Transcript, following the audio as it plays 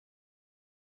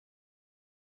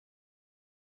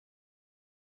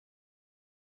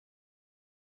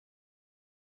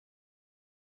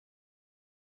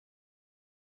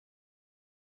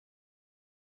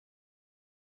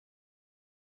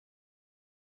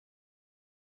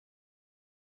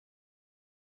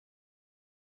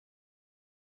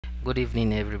Good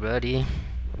evening, everybody.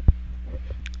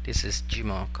 This is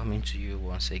Jimo coming to you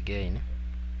once again.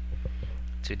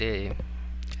 Today,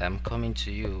 I'm coming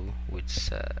to you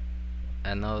with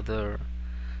another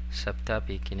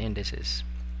subtopic in indices,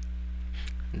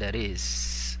 that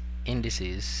is,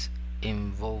 indices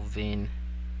involving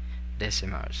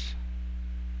decimals.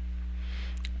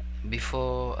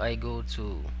 Before I go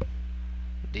to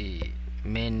the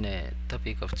main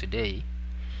topic of today,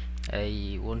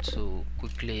 I want to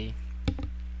quickly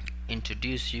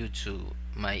introduce you to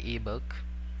my ebook,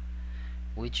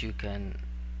 which you can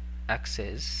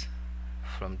access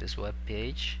from this web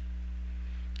page.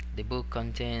 The book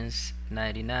contains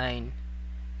 99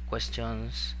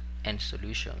 questions and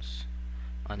solutions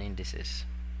on indices.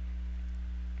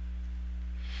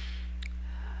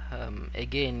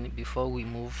 Again, before we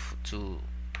move to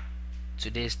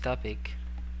today's topic,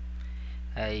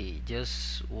 I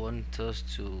just want us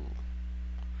to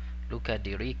look at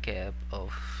the recap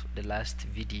of the last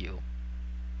video.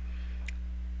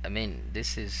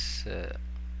 This is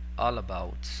all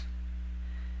about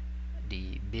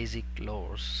the basic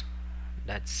laws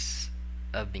that's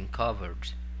have been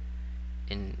covered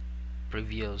in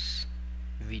previous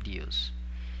videos.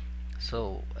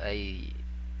 So I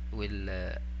will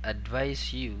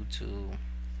advise you to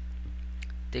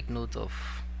take note of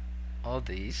all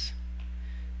these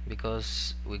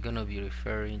because we're gonna be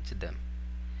referring to them.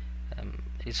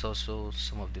 It's also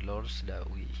some of the laws that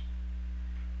we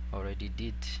already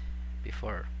did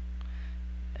before.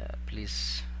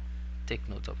 Please take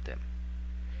note of them.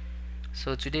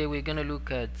 So today we're gonna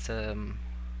look at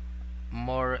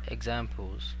more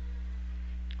examples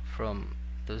from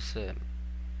those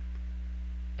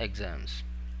exams.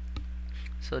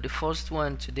 So the first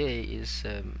one today is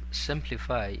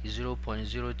simplify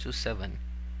 0.027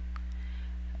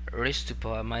 raised to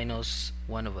power minus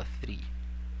 1 over 3.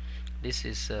 This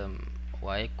is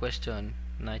Y question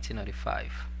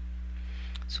 1995.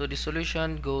 So the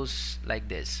solution goes like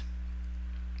this.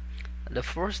 The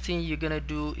first thing you're gonna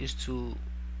do is to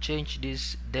change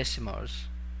these decimals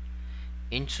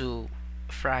into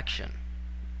fraction.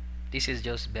 This is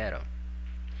just better.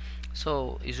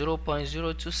 So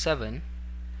 0.027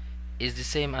 is the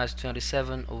same as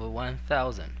 27 over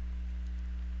 1000.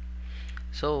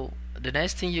 So the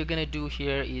next thing you're gonna do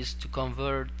here is to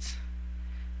convert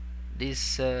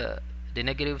this the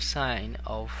negative sign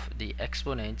of the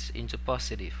exponents into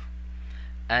positive,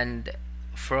 and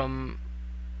from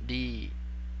the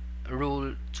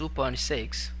rule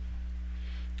 2.6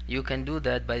 you can do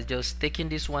that by just taking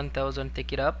this 1000,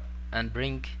 take it up and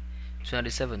bring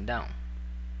 27 down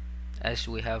as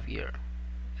we have here,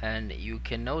 and you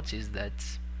can notice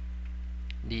that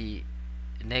the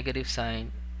negative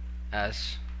sign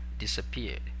has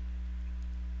disappeared.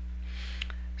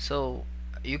 So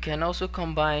you can also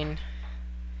combine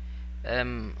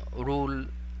rule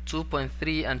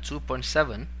 2.3 and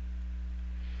 2.7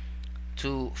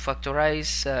 to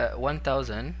factorize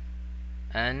 1000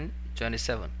 and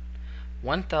 27.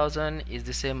 1000 is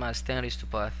the same as 10 raised to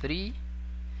power 3,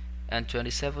 and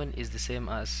 27 is the same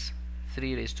as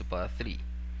 3 raised to power 3.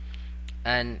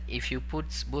 And if you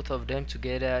put both of them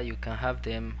together, you can have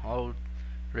them all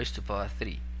raised to power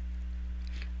 3.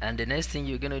 And the next thing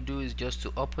you're gonna do is just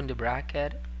to open the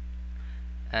bracket,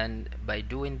 and by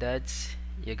doing that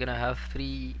you're gonna have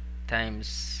 3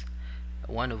 times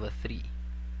 1 over 3,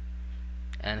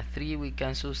 and 3 we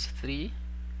cancels 3.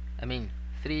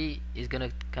 3 is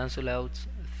gonna cancel out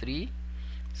 3,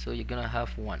 so you're gonna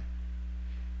have 1.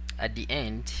 At the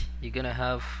end you're gonna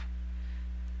have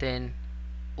 10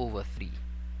 over 3,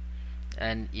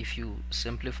 and if you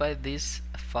simplify this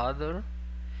further,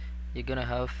 you're gonna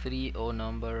have 3 or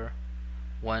number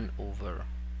 1 over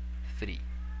 3.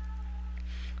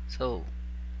 So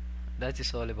that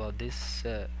is all about this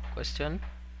question.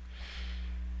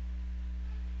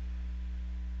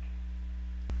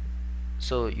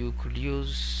 So you could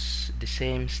use the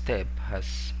same step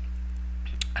as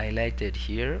highlighted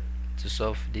here to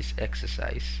solve this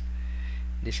exercise.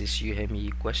 This is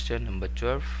UME question number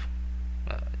 12.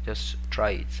 Just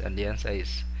try it, and the answer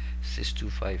is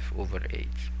 625 over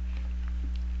 8.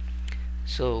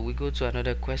 So we go to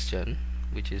another question,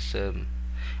 which is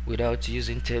without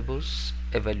using tables,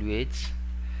 evaluate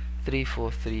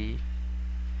 343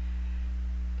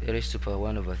 raised to power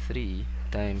 1 over 3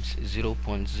 times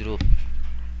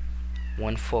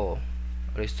 0.014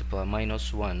 raised to power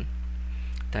minus 1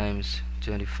 times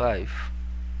 25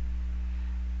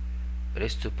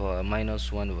 raised to power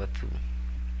minus 1 over 2.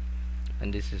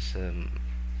 And this is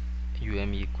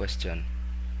UME question.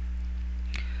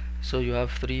 So you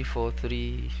have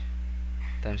 343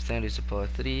 times 10 raised to the power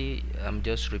 3. I'm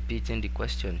just repeating the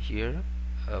question here.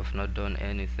 I've not done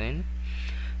anything.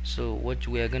 So what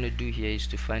we are going to do here is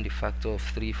to find the factor of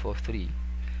 3 for 3,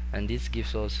 and this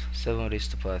gives us 7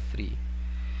 raised to the power 3.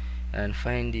 And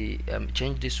find the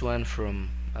change this one from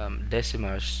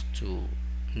decimals to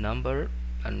number,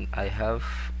 and I have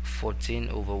 14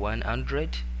 over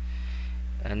 100,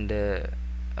 and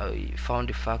I found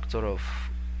the factor of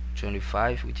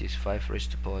 25, which is 5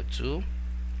 raised to the power 2.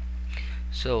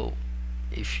 So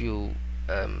if you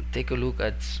take a look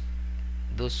at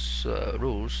those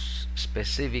rules,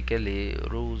 specifically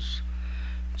rules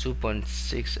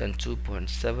 2.6 and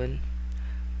 2.7,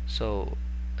 so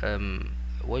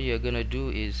what you're gonna do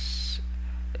is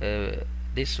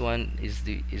this one is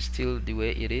still the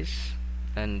way it is,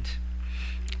 and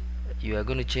you are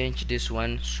going to change this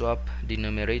one, swap the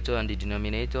numerator and the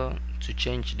denominator to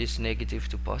change this negative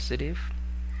to positive,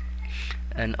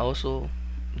 and also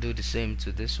do the same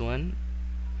to this one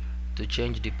to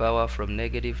change the power from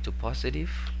negative to positive.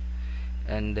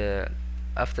 And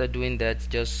after doing that,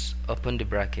 just open the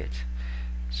bracket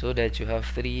so that you have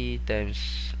 3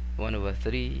 times 1 over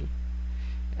 3,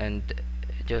 and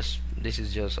this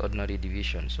is just ordinary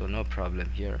division, so no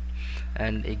problem here.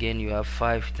 And again you have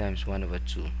 5 times 1 over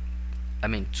 2, I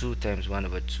mean 2 times 1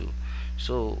 over 2.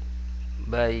 So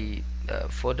by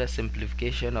further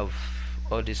simplification of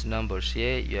all these numbers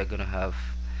here, you are going to have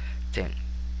 10,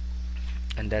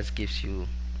 and that gives you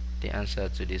the answer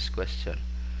to this question.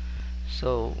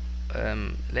 So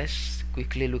let's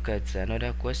quickly look at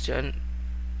another question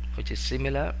which is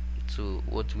similar to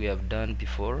what we have done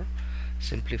before.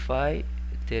 Simplify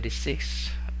 36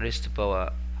 raised to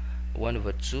power 1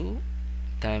 over 2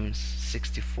 times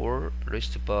 64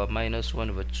 raised to power minus 1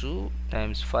 over 2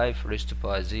 times 5 raised to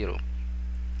power 0.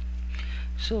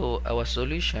 So our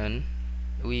solution,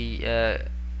 we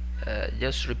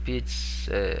just repeats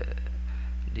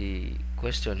the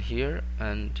question here,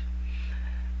 and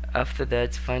after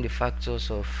that find the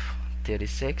factors of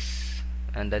 36,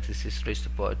 and that is 6 raised to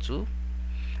power 2,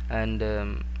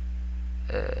 and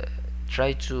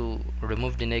try to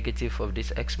remove the negative of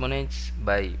these exponents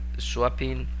by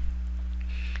swapping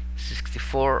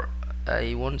 64.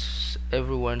 I want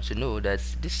everyone to know that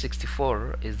this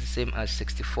 64 is the same as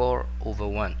 64 over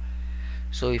 1.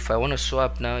 So if I want to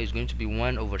swap now, it's going to be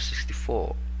 1 over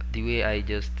 64, the way I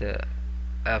just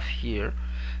have here.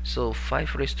 So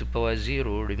 5 raised to power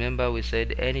 0, remember we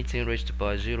said anything raised to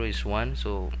power 0 is 1,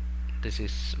 so this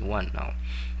is 1 now.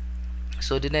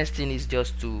 So the next thing is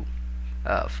just to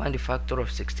find the factor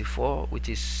of 64, which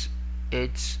is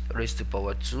 8 raised to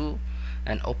power 2,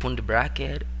 and open the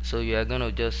bracket. So you are going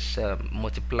to just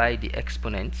multiply the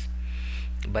exponents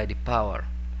by the power.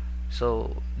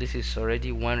 So this is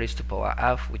already 1 raised to power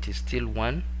half, which is still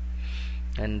 1,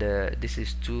 and this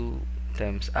is 2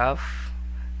 times half.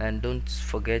 And don't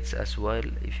forget as well,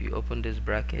 if you open this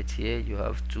bracket here, you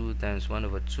have 2 times 1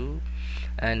 over 2,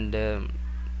 and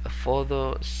a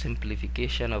further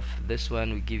simplification of this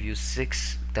one will give you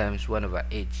 6 times 1 over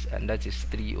 8, and that is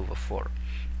 3 over 4.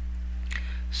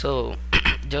 So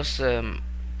just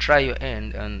try your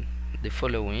hand on the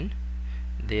following.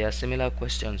 They are similar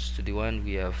questions to the one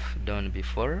we have done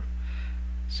before,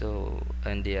 so,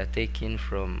 and they are taken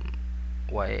from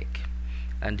WAEC,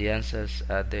 and the answers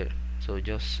are there. So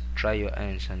just try your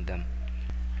hands on them.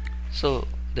 So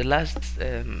the last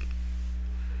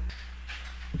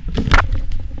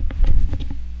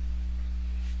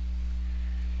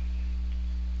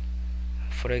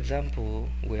for example,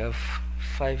 we have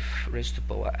 5 raised to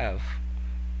power half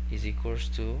is equals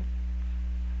to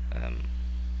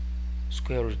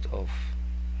square root of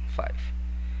 5.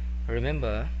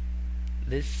 Remember,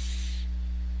 this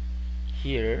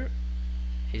here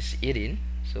is 18,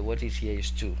 so what is here is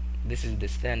 2. This is the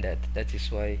standard, that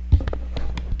is why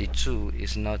the 2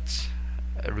 is not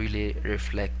really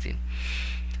reflecting.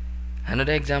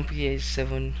 Another example here is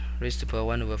 7 raised to power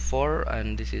 1 over 4,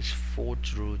 and this is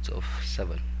 4th root of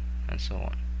 7, and so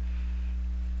on.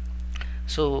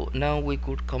 So now we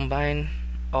could combine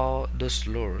all those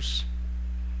laws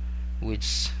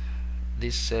with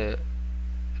this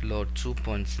law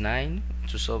 2.9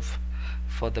 to solve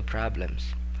further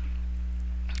problems.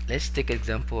 Let's take an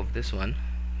example of this one.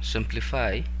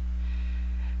 Simplify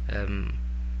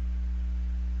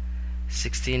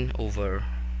 16 over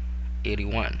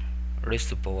 81 raised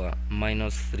to power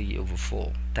minus 3 over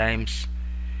 4 times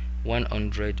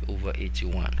 100 over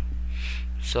 81.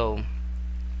 So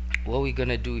what we're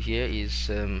gonna do here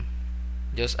is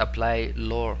just apply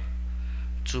law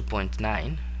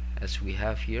 2.9 as we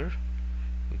have here.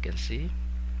 We can see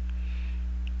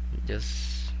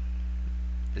just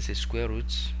this is square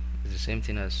roots It's the same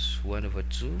thing as 1 over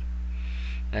 2.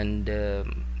 And the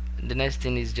next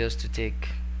thing is just to take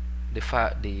the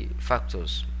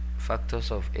factors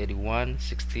of 81,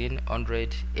 16,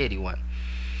 100, 81.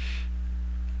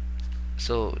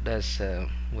 So that's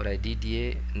what I did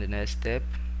here in the next step.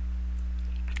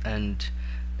 And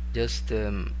just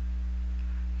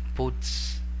put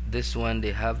this one,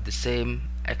 they have the same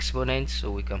exponents,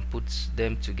 so we can put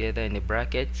them together in a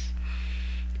bracket.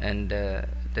 And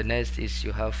the next is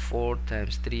you have 4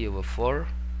 times 3 over 4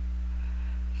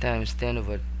 times 10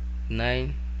 over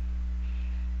 9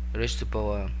 raised to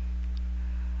power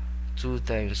 2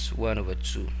 times 1 over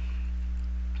 2.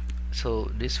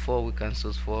 So this 4 we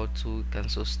cancels 4, 2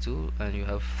 cancels 2, and you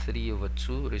have 3 over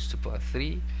 2 raised to power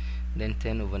 3, then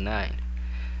 10 over 9.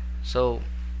 So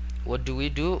what do we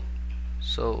do?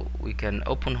 So we can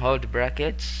open all the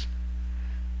brackets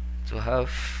to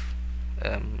have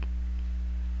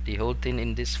the whole thing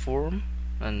in this form,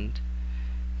 and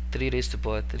 3 raised to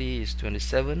power 3 is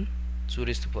 27, 2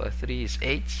 raised to power 3 is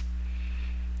 8,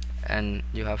 and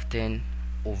you have 10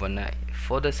 over 9.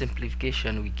 Further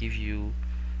simplification, we give you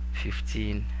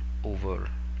 15 over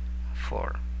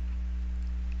 4.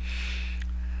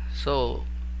 So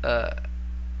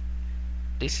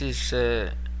this is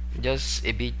just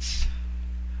a bit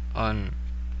on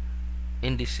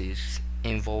indices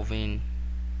involving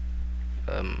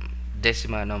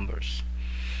decimal numbers.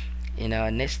 In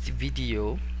our next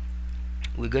video,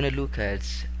 we're going to look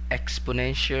at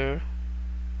exponential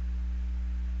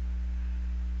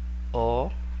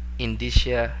or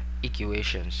indicial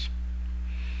equations.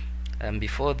 And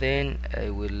before then, I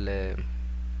will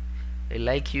I'd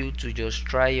like you to just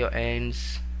try your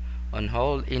hands on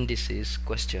all indices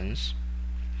questions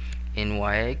in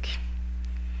WAEC,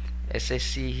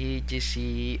 SSCE,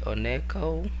 GCE, or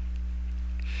NECO,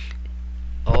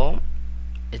 or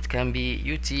it can be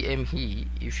UTME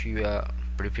if you are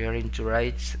preparing to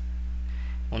write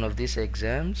one of these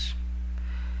exams.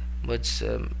 But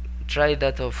try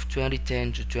that of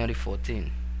 2010 to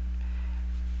 2014.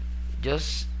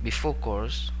 Just be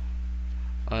focused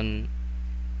on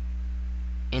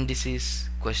indices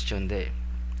question there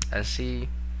and see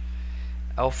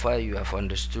how far you have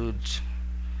understood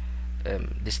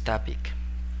this topic.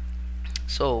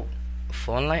 So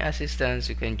for online assistance,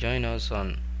 you can join us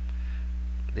on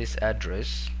this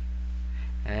address,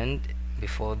 and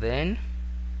before then,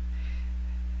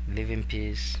 live in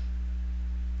peace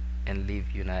and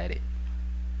live united.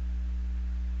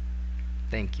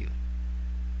 Thank you.